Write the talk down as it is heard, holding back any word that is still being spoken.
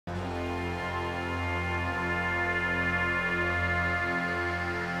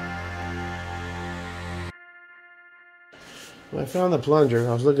When I found the plunger,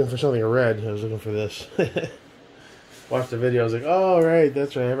 I was looking for something red. I was looking for this. Watched the video, I was like, oh, right,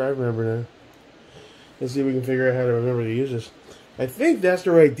 that's right, I remember now. Let's see if we can figure out how to remember to use this. I think that's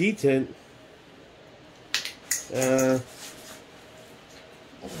the right detent.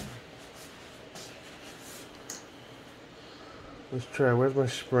 Let's try, where's my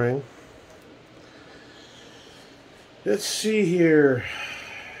spring? Let's see here.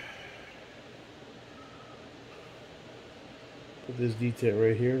 Put this detent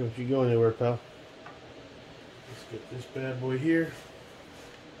right here. Don't you go anywhere, pal. Let's get this bad boy here.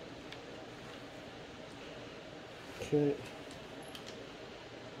 Okay.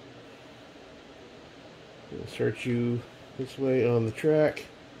 Insert you this way on the track.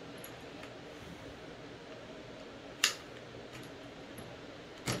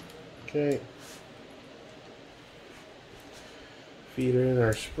 Okay. Feed her in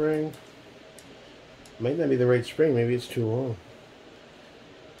our spring. Might not be the right spring, maybe it's too long.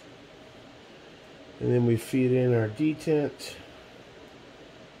 And then we feed in our detent.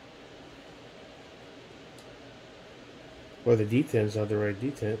 Or the detent's not the right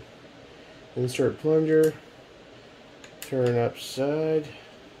detent. Insert plunger. Turn upside.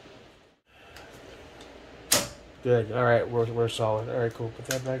 Good. Alright, we're solid. Alright, cool. Put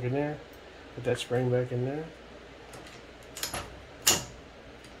that back in there. Put that spring back in there.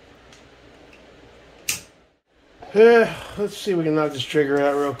 Let's see if we can knock this trigger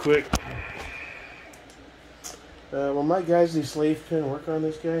out real quick. Will my Geisley slave pin work on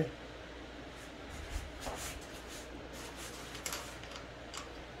this guy?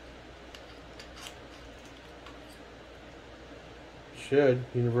 Should.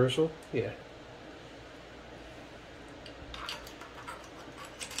 Universal? Yeah.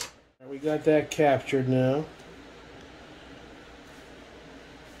 We got that captured now.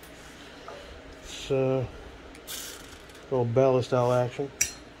 So, little Bella style action.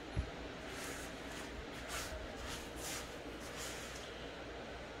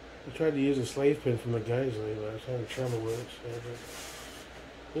 I tried to use a slave pin from the Geisley, but I was having trouble with it. So,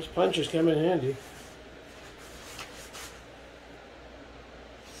 this punch has come in handy.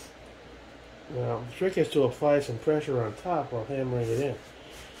 Now, the trick is to apply some pressure on top while hammering it in.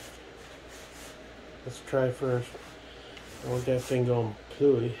 Let's try first. I want that thing going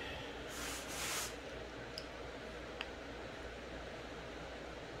fluid.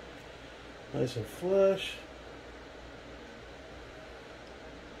 Nice and flush.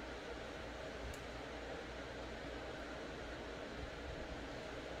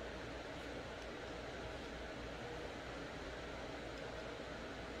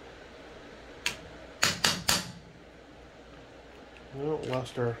 No,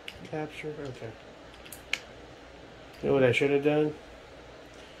 lost our capture. Okay. You know what I should have done?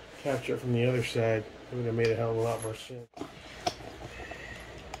 Capture it from the other side. It would have made a hell of a lot more sense.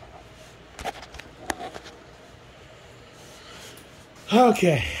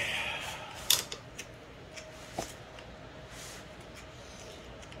 Okay.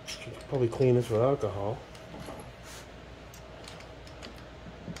 Should probably clean this with alcohol.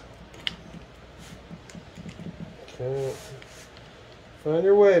 Okay. Find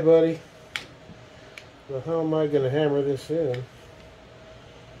your way, buddy. Well, how am I going to hammer this in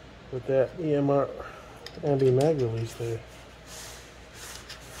with that EMR anti-mag release there?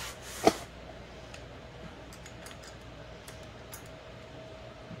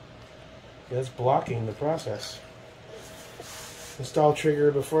 That's blocking the process. Install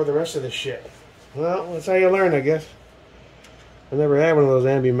trigger before the rest of this shit. Well, that's how you learn, I guess. I never had one of those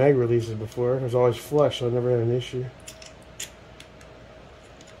anti-mag releases before. It was always flush, so I never had an issue.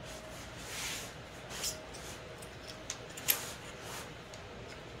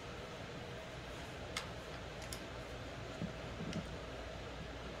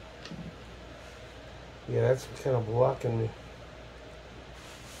 Yeah, that's kind of blocking me.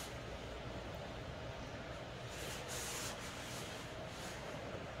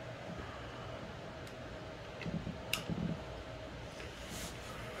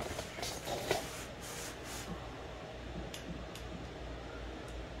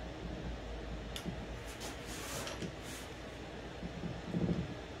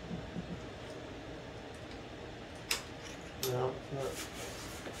 No,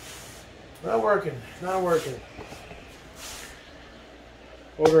 not working. Not working.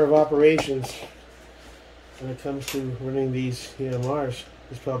 Order of operations when it comes to running these EMRs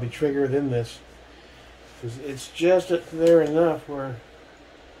is probably trigger than this. Because it's just there enough where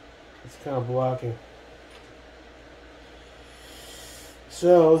it's kind of blocking.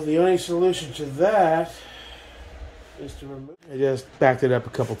 So the only solution to that is to remove. I just backed it up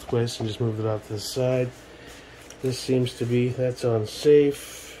a couple twists and just moved it off to the side. This seems to be, that's on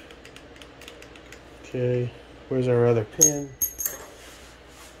safe. Okay, where's our other pin?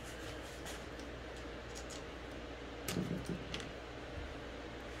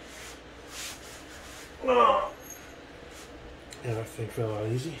 Oh. And that thing fell out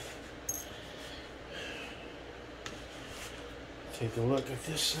easy. Take a look at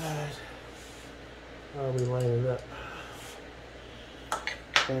this side. I'll be lining it up.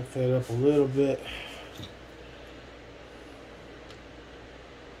 Back that up a little bit.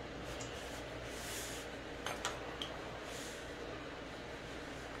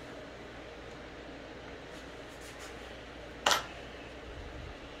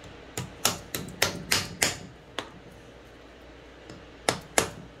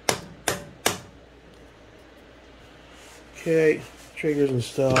 Okay, trigger's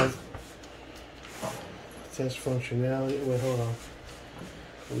installed. Test functionality. Wait, hold on.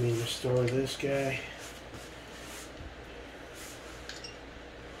 Let me restore this guy.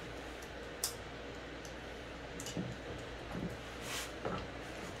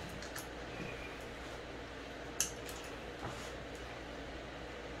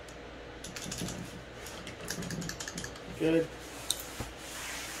 Good.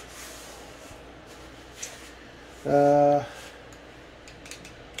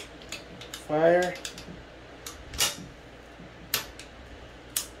 Fire.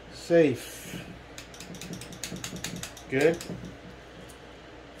 Safe. Good.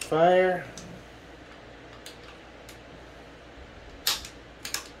 Fire.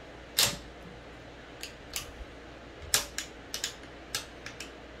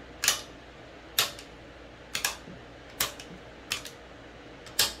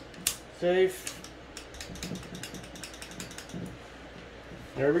 Safe.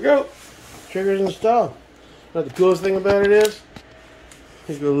 There we go. Trigger's installed. Now the coolest thing about it is,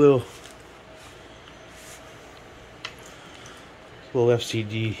 here's a little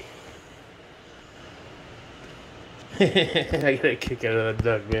FCD. I got a kick out of that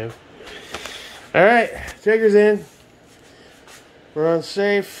duck, man. Alright, trigger's in. We're on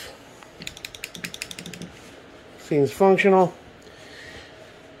safe. Seems functional.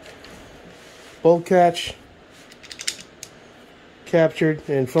 Bolt catch captured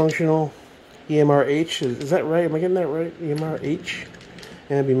and functional. EMR-H, is that right? Am I getting that right? EMR-H,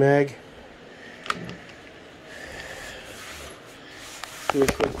 ambi mag. Do a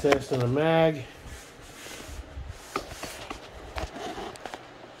quick test on a mag.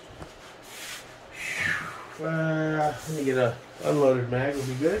 Let me get a unloaded mag, will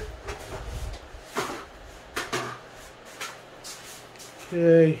be good.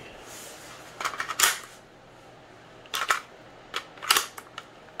 Okay.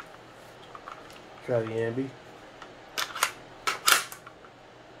 Try the ambi.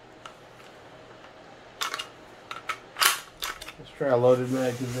 Let's try a loaded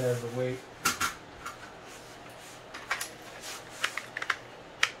mag because it has the weight.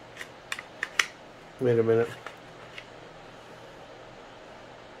 Wait a minute.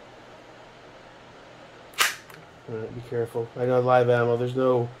 Alright, be careful. I know live ammo, there's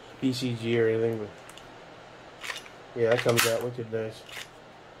no BCG or anything, but yeah, that comes out wicked nice.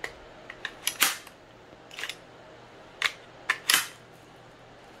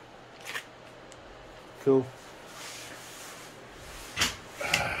 Cool.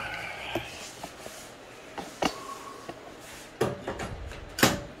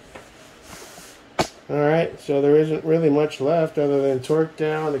 Alright, so there isn't really much left other than torque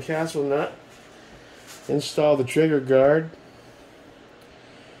down the castle nut, install the trigger guard,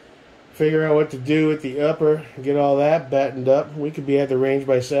 figure out what to do with the upper, get all that battened up. We could be at the range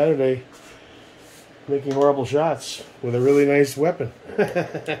by Saturday making horrible shots with a really nice weapon.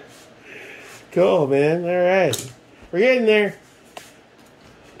 Cool, man. Alright. We're getting there.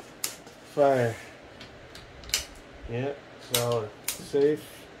 Fire. Yeah, solid. Safe.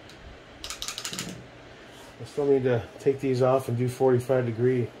 I still need to take these off and do 45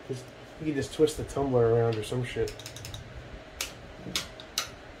 degree. You can just twist the tumbler around or some shit.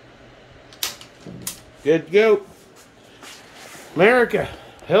 Good to go. America.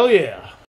 Hell yeah.